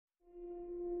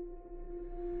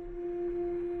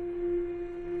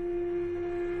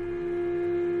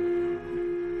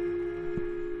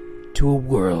To a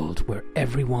world where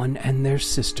everyone and their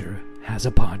sister has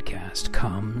a podcast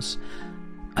comes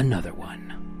another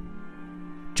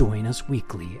one. Join us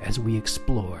weekly as we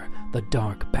explore the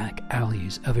dark back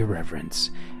alleys of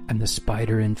irreverence and the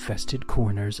spider-infested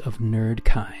corners of nerd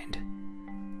kind.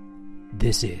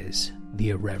 This is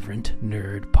the Irreverent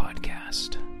Nerd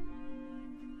Podcast.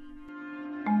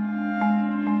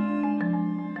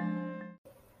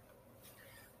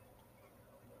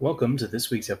 Welcome to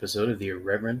this week's episode of the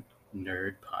Irreverent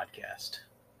Nerd Podcast.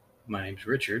 My name's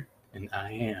Richard, and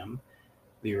I am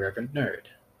the Irreverent Nerd.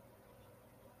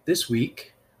 This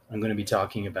week, I'm going to be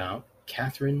talking about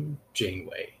Kathryn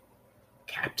Janeway.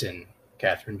 Captain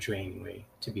Kathryn Janeway,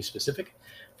 to be specific,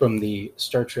 from the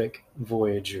Star Trek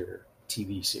Voyager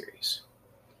TV series.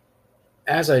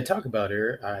 As I talk about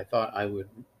her, I thought I would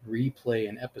replay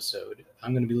an episode.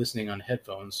 I'm going to be listening on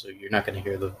headphones, so you're not going to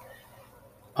hear the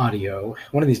audio.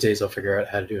 One of these days I'll figure out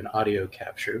how to do an audio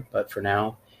capture, but for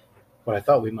now, what I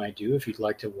thought we might do, if you'd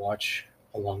like to watch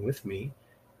along with me,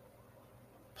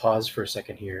 pause for a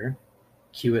second here,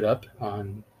 cue it up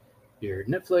on your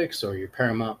Netflix or your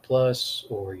Paramount Plus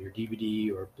or your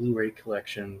DVD or Blu-ray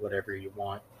collection, whatever you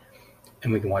want,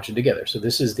 and we can watch it together. So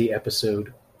this is the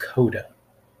episode Coda.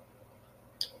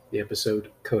 The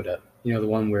episode Coda. You know, the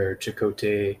one where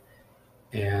Chakotay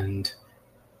and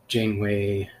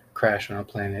Janeway crash on a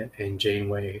planet and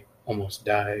Janeway almost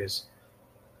dies,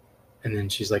 and then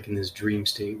she's like in this dream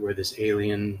state where this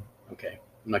alien, okay,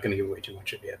 I'm not going to give away too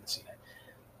much if you haven't seen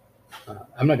it.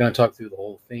 I'm not going to talk through the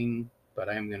whole thing, but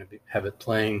I am going to have it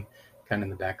playing kind of in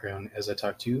the background as I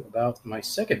talk to you about my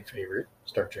second favorite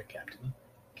Star Trek captain,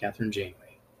 Kathryn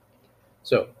Janeway.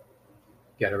 So,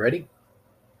 got it ready?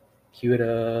 Cue it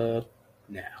up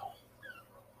now.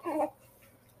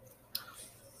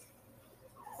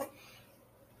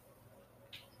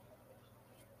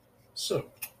 So,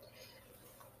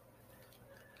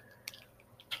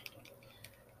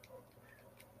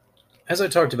 as I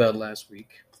talked about last week,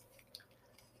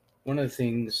 one of the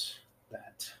things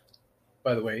that,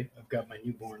 by the way, I've got my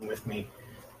newborn with me,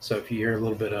 so if you hear a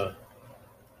little bit of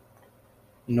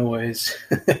noise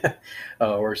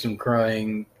or some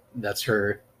crying, that's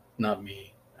her, not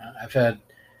me. I've had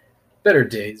better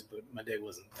days, but my day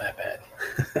wasn't that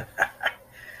bad.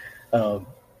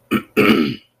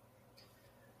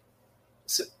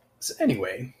 So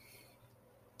anyway,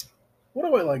 what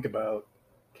do I like about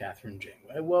Kathryn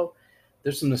Janeway? Well,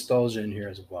 there's some nostalgia in here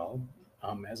as well.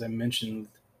 As I mentioned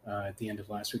at the end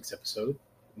of last week's episode,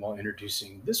 while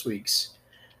introducing this week's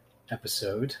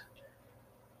episode,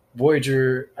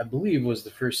 Voyager, I believe, was the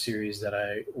first series that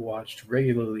I watched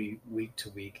regularly week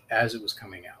to week as it was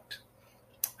coming out.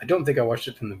 I don't think I watched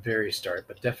it from the very start,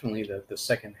 but definitely the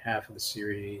second half of the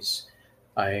series.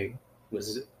 I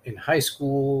was in high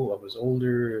school, I was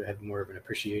older, had more of an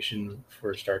appreciation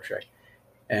for Star Trek,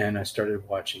 and I started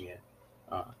watching it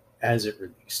as it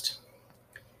released.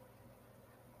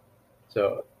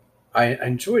 So I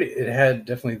enjoyed it. It had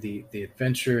definitely the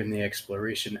adventure and the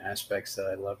exploration aspects that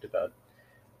I loved about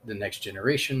The Next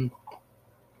Generation,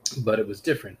 but it was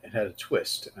different. It had a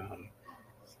twist.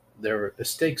 The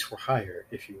stakes were higher,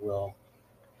 if you will,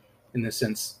 in the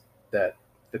sense that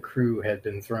the crew had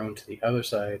been thrown to the other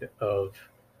side of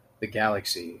the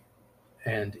galaxy,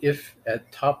 and if at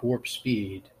top warp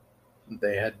speed,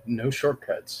 they had no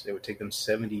shortcuts. It would take them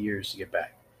 70 years to get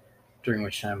back, during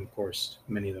which time, of course,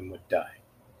 many of them would die.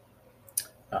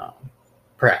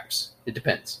 Perhaps. It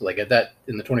depends. Like in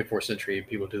the 24th century,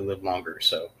 people do live longer,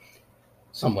 so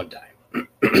some would die.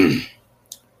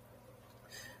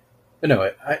 But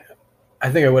no, I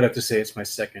think I would have to say it's my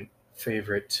second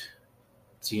favorite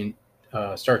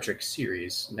Star Trek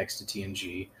series next to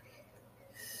TNG.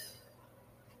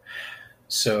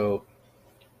 So,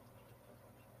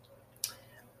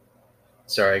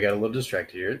 sorry, I got a little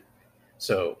distracted here.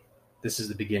 So, this is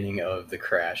the beginning of the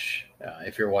crash.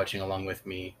 If you're watching along with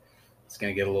me, it's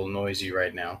going to get a little noisy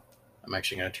right now. I'm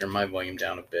actually going to turn my volume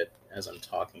down a bit as I'm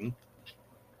talking.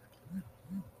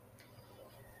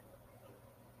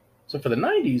 So for the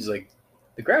 90s, like,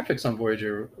 the graphics on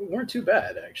Voyager weren't too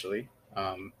bad, actually.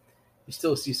 You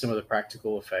still see some of the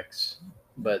practical effects,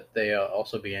 but they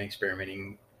also began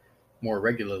experimenting more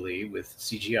regularly with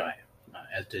CGI,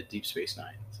 as did Deep Space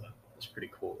Nine. So it's pretty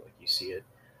cool. Like, you see it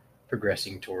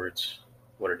progressing towards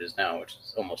what it is now, which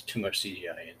is almost too much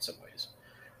CGI in some ways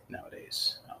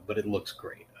nowadays. But it looks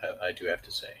great, I do have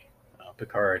to say.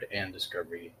 Picard and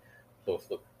Discovery both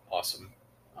look awesome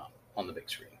on the big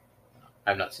screen.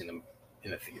 I've not seen them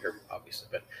in a theater, obviously,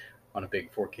 but on a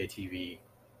big 4K TV,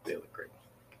 they look great.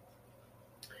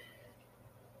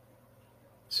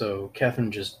 So Kathryn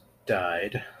just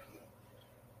died,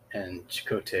 and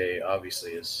Chakotay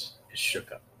obviously is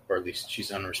shook up, or at least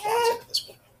she's unresponsive at this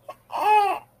point.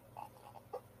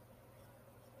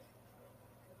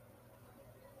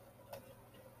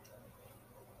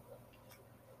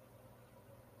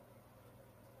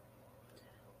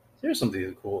 There's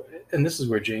something cool, and this is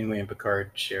where Janeway and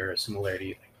Picard share a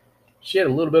similarity. She had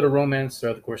a little bit of romance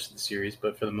throughout the course of the series,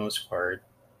 but for the most part,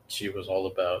 she was all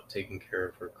about taking care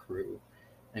of her crew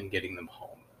and getting them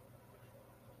home.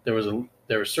 There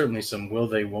was certainly some will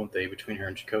they, won't they between her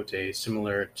and Chakotay,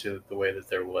 similar to the way that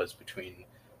there was between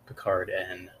Picard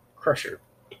and Crusher.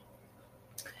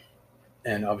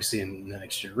 And obviously, in the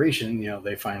next generation,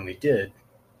 they finally did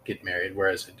get married.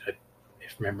 Whereas,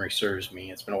 if memory serves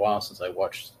me, it's been a while since I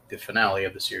watched the finale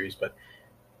of the series, but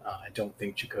I don't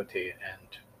think Chakotay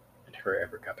and her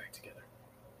ever got back together.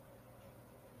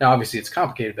 Now, obviously, it's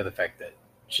complicated by the fact that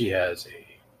she has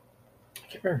I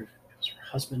can't remember if it was her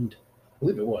husband, I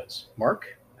believe it was,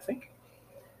 Mark, I think,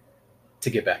 to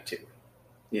get back to.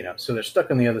 So they're stuck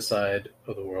on the other side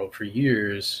of the world for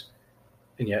years,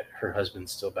 and yet her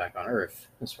husband's still back on Earth,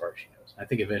 as far as she knows. I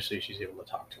think eventually she's able to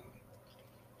talk to him.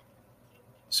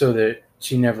 So that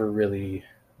she never really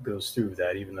goes through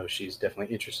that, even though she's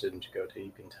definitely interested in Chakotay.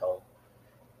 You can tell.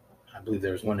 I believe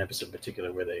there was one episode in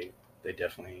particular where they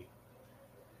definitely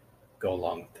go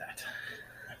along with that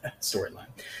storyline.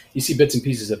 You see bits and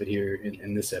pieces of it here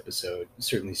in this episode. You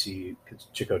certainly see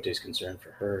Chakotay's concern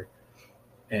for her,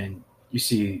 and you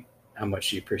see how much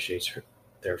she appreciates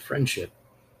their friendship.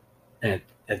 And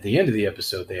at the end of the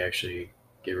episode, they actually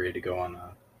get ready to go on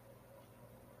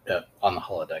the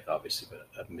holodeck, obviously, but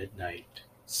a midnight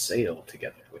sail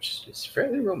together, which is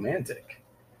fairly romantic.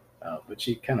 But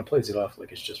she kind of plays it off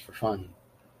like it's just for fun.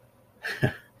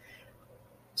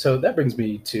 So that brings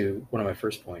me to one of my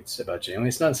first points about Janeway.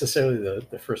 It's not necessarily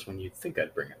the first one you'd think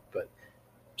I'd bring up, but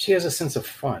she has a sense of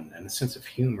fun and a sense of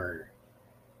humor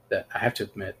that I have to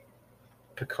admit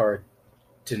Picard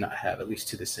did not have, at least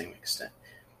to the same extent.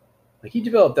 Like, he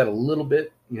developed that a little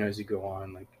bit, as you go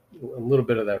on, like a little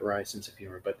bit of that wry sense of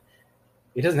humor, but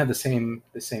he doesn't have the same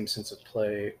sense of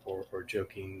play or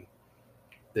joking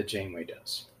that Janeway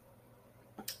does.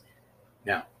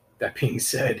 Now, that being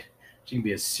said, she can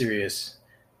be as serious,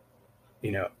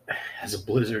 as a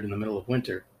blizzard in the middle of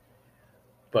winter,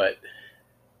 but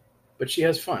she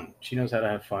has fun. She knows how to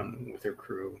have fun with her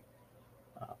crew.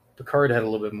 Picard had a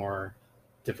little bit more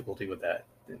difficulty with that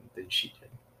than she did.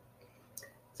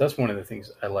 So that's one of the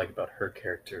things I like about her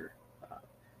character.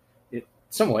 It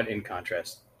somewhat in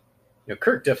contrast.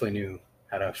 Kirk definitely knew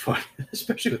how to have fun,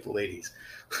 especially with the ladies.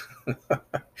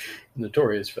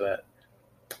 Notorious for that.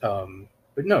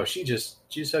 But no, she just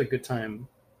had a good time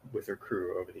with her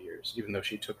crew over the years, even though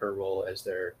she took her role as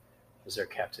their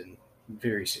captain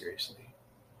very seriously.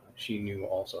 She knew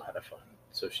also how to have fun,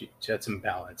 so she had some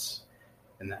balance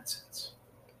in that sense.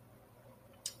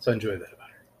 So I enjoy that about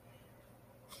her.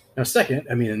 Now, second,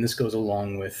 and this goes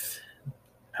along with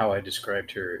how I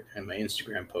described her in my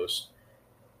Instagram post,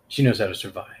 she knows how to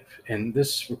survive, and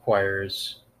this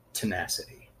requires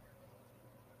tenacity.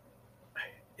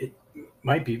 It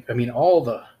might be, all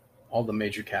the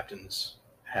major captains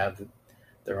have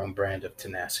their own brand of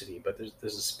tenacity, but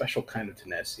there's a special kind of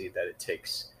tenacity that it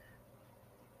takes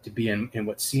to be in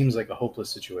what seems like a hopeless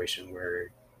situation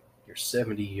where you're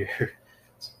 70 years,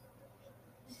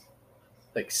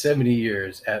 like 70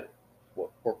 years at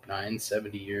warp 9,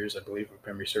 70 years, I believe, if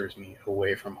memory serves me,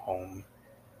 away from home.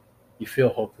 You feel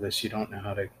hopeless. You don't know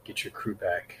how to get your crew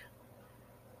back.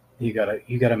 You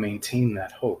gotta maintain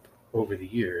that hope over the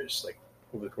years, like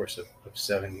over the course of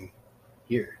 7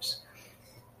 years.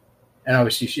 And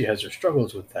obviously she has her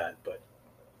struggles with that, but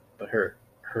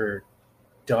her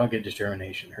dogged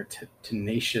determination, her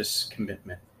tenacious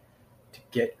commitment to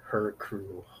get her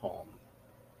crew home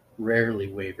rarely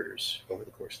wavers over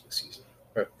the course of the season,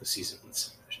 or the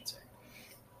seasons, I should say.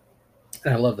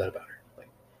 And I love that about her.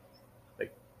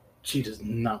 Like she does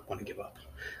not want to give up.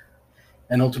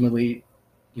 And ultimately,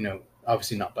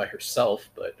 obviously not by herself,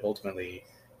 but ultimately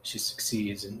she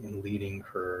succeeds in leading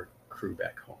her crew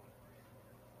back home.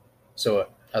 So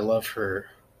I love her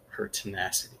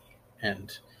tenacity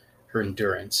and her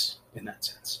endurance in that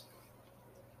sense.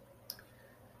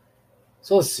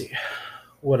 So let's see.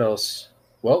 What else?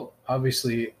 Well,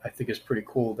 obviously, I think it's pretty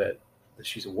cool that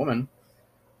she's a woman.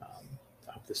 I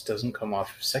hope this doesn't come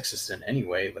off sexist in any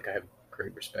way. Like, I have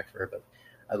great respect for her, but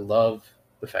I love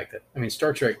the fact that,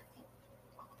 Star Trek,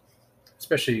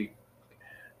 especially,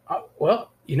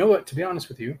 well, you know what, to be honest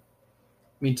with you,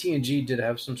 TNG did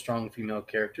have some strong female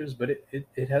characters, but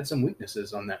it had some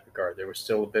weaknesses on that regard. There was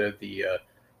still a bit of the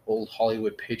old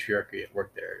Hollywood patriarchy at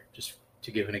work there. Just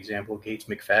to give an example, Gates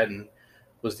McFadden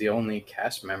was the only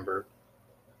cast member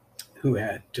who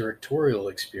had directorial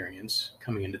experience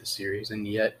coming into the series, and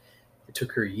yet it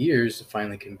took her years to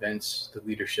finally convince the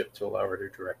leadership to allow her to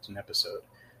direct an episode.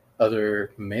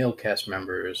 Other male cast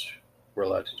members were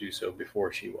allowed to do so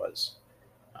before she was,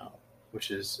 uh,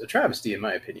 which is a travesty in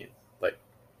my opinion. Like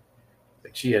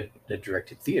she had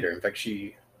directed theater. In fact,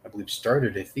 she, I believe,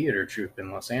 started a theater troupe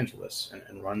in Los Angeles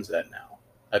and runs that now.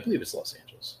 I believe it's Los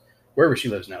Angeles. Wherever she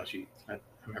lives now, I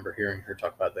remember hearing her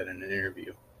talk about that in an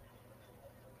interview.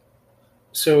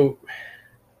 So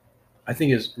I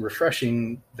think it's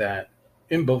refreshing that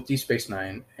in both Deep Space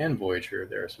Nine and Voyager,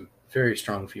 there are some very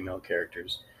strong female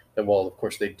characters that, while of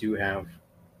course they do have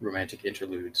romantic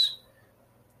interludes,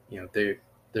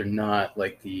 they're not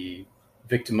like the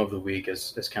victim of the week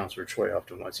as Counselor Troy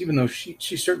often was, even though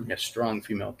she's certainly a strong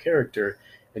female character,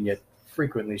 and yet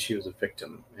frequently she was a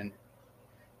victim. And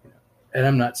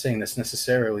I'm not saying that's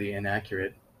necessarily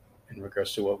inaccurate in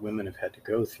regards to what women have had to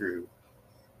go through,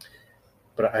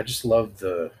 but I just love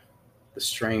the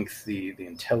strength, the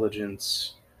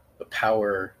intelligence, the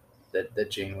power that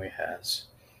Janeway has.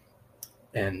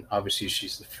 And obviously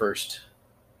she's the first.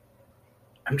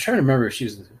 I'm trying to remember if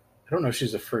I don't know if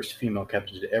she's the first female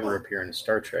captain to ever appear in a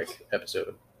Star Trek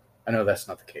episode. I know that's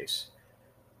not the case.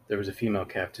 There was a female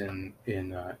captain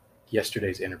in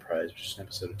yesterday's Enterprise, which is an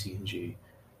episode of TNG.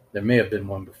 There may have been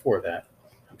one before that.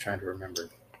 I'm trying to remember.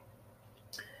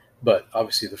 But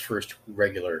obviously the first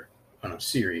regular on a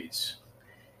series.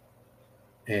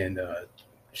 And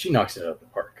she knocks it out of the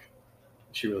park.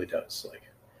 She really does. Like,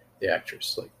 the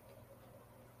actress.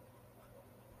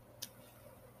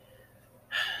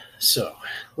 So,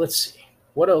 let's see.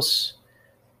 What else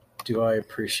do I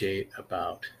appreciate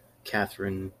about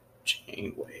Kathryn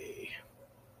Janeway?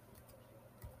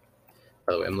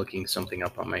 By the way, I'm looking something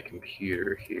up on my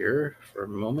computer here for a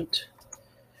moment.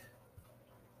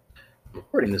 I'm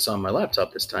recording this on my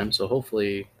laptop this time, so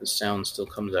hopefully the sound still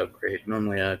comes out great.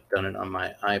 Normally I've done it on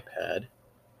my iPad.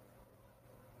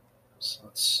 So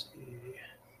let's see.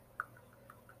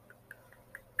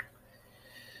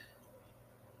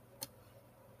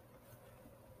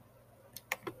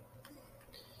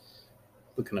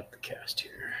 Looking up the cast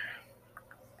here.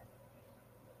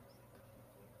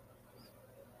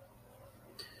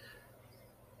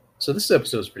 So this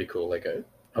episode is pretty cool.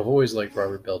 I've always liked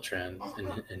Robert Beltran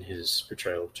and his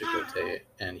portrayal of Chakotay,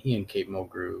 and he and Kate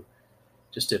Mulgrew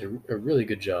just did a really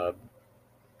good job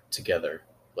together,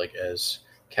 like as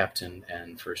captain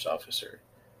and first officer.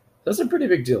 That's a pretty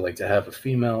big deal, like to have a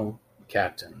female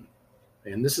captain.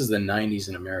 And this is the 90s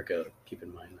in America, keep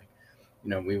in mind.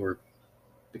 We were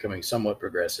becoming somewhat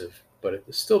progressive, but it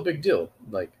was still a big deal.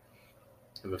 Like,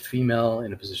 have a female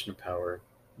in a position of power,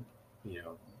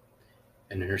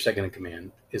 and her second in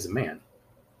command is a man.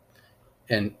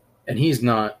 And he's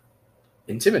not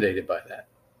intimidated by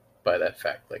that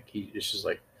fact. Like, it's just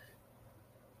like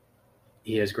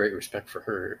he has great respect for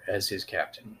her as his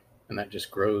captain, and that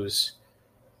just grows,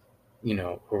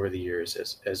 over the years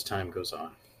as time goes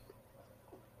on.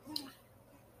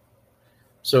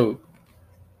 So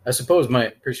I suppose my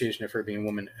appreciation of her being a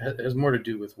woman has more to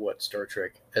do with what Star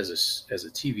Trek as a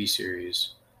TV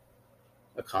series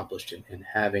accomplished in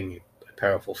having a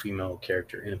powerful female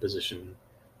character in a position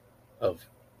of,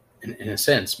 in a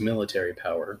sense, military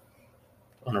power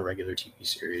on a regular TV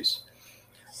series.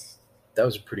 That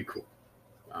was pretty cool.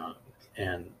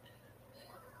 And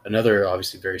another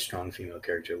obviously very strong female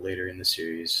character later in the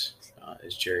series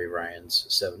is Jerry Ryan's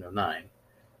 709.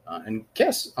 And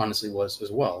Cass honestly was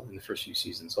as well in the first few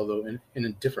seasons, although in a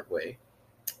different way.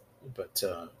 But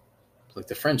like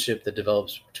the friendship that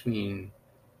develops between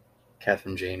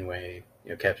Kathryn Janeway,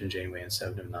 Captain Janeway and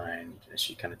 709, as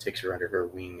she kind of takes her under her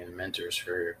wing and mentors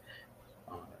her.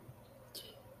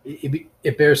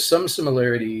 It bears some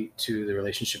similarity to the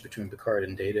relationship between Picard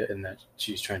and Data in that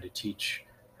she's trying to teach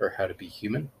her how to be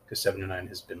human, because 709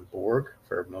 has been Borg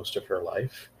for most of her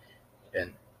life.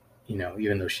 And,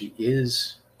 even though she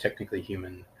is technically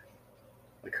human,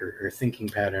 like her thinking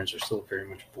patterns are still very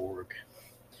much Borg.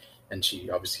 And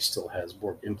she obviously still has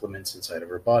Borg implements inside of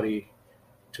her body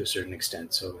to a certain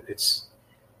extent. So it's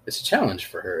a challenge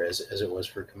for her as it was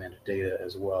for Commander Data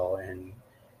as well. And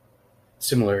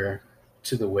similar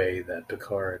to the way that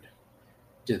Picard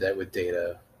did that with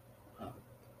Data,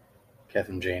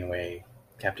 Captain Janeway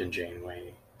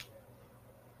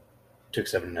took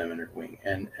 709 under her wing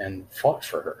and fought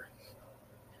for her,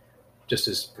 just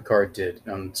as Picard did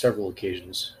on several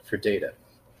occasions for Data.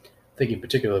 Thinking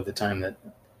particularly of the time that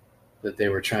they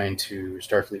were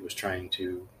Starfleet was trying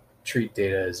to treat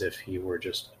Data as if he were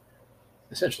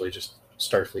essentially just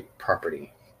Starfleet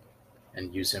property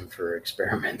and use him for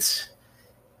experiments.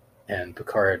 and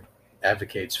Picard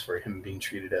advocates for him being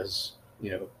treated as,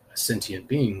 a sentient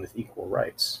being with equal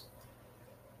rights.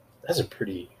 That's a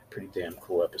pretty damn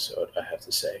cool episode, I have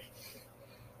to say.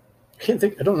 I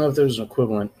don't know if there's an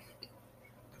equivalent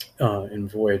in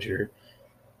Voyager,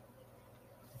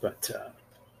 but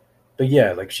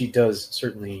yeah, like, she does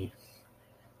certainly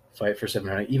fight for 7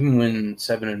 and 9, even when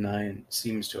 7 and 9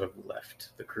 seems to have left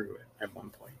the crew at one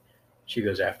point. She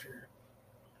goes after her.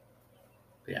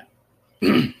 Yeah.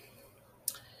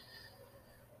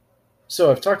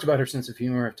 So I've talked about her sense of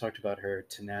humor. I've talked about her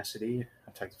tenacity.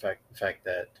 I've talked about the fact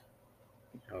that,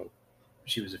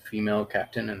 she was a female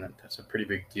captain, and that's a pretty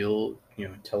big deal,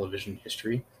 in television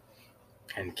history.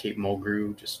 And Kate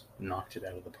Mulgrew just knocked it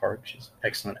out of the park. She's an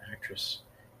excellent actress.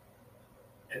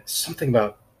 It's something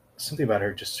about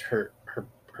her, just her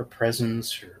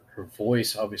presence, her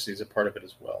voice obviously is a part of it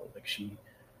as well. Like, she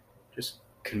just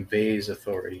conveys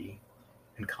authority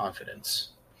and confidence,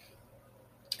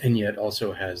 and yet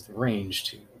also has the range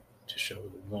to show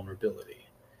the vulnerability.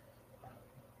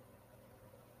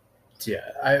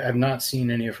 Yeah, I've not seen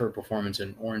any of her performance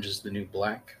in Orange is the New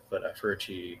Black, but I've heard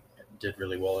she did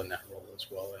really well in that role as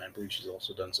well, and I believe she's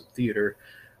also done some theater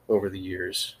over the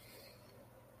years.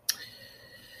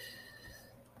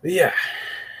 But yeah.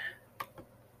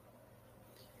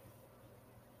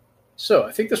 So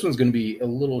I think this one's going to be a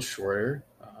little shorter.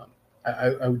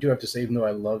 I do have to say, even though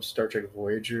I love Star Trek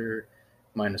Voyager,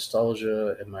 my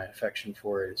nostalgia and my affection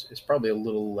for it is probably a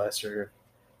little lesser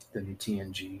than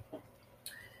TNG.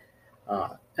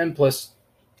 And plus,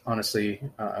 honestly,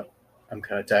 I'm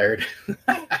kind of tired.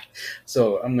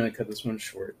 So I'm going to cut this one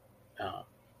short. A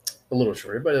little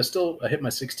shorter, but I hit my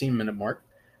 16-minute mark.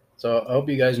 So I hope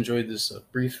you guys enjoyed this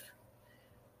brief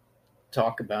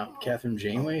talk about Kathryn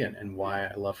Janeway and why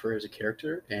I love her as a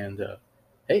character. And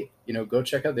hey, go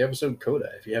check out the episode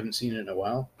Coda. If you haven't seen it in a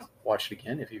while, watch it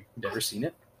again. If you've never seen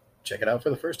it, check it out for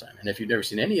the first time. And if you've never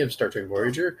seen any of Star Trek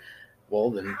Voyager,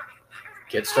 well, then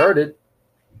get started.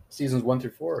 Seasons 1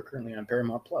 through 4 are currently on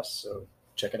Paramount Plus, so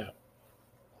check it out.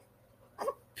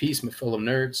 Peace, my fellow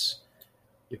nerds.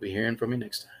 You'll be hearing from me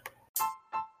next time.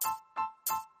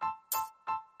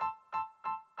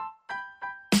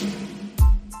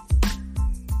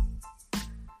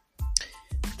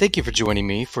 Thank you for joining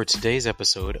me for today's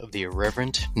episode of the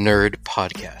Irreverent Nerd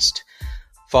Podcast.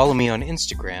 Follow me on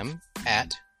Instagram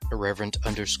at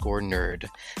irreverent_nerd.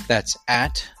 That's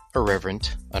at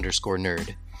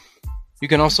irreverent_nerd. You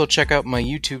can also check out my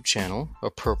YouTube channel,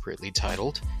 appropriately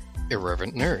titled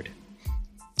Irreverent Nerd.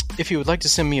 If you would like to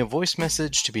send me a voice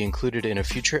message to be included in a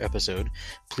future episode,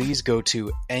 please go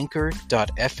to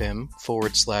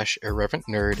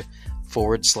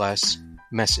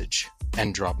anchor.fm/irreverentnerd/message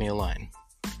and drop me a line.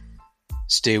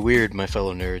 Stay weird, my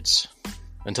fellow nerds.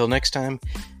 Until next time,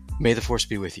 may the Force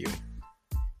be with you.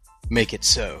 Make it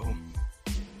so.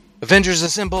 Avengers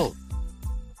assemble!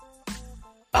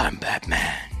 I'm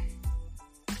Batman.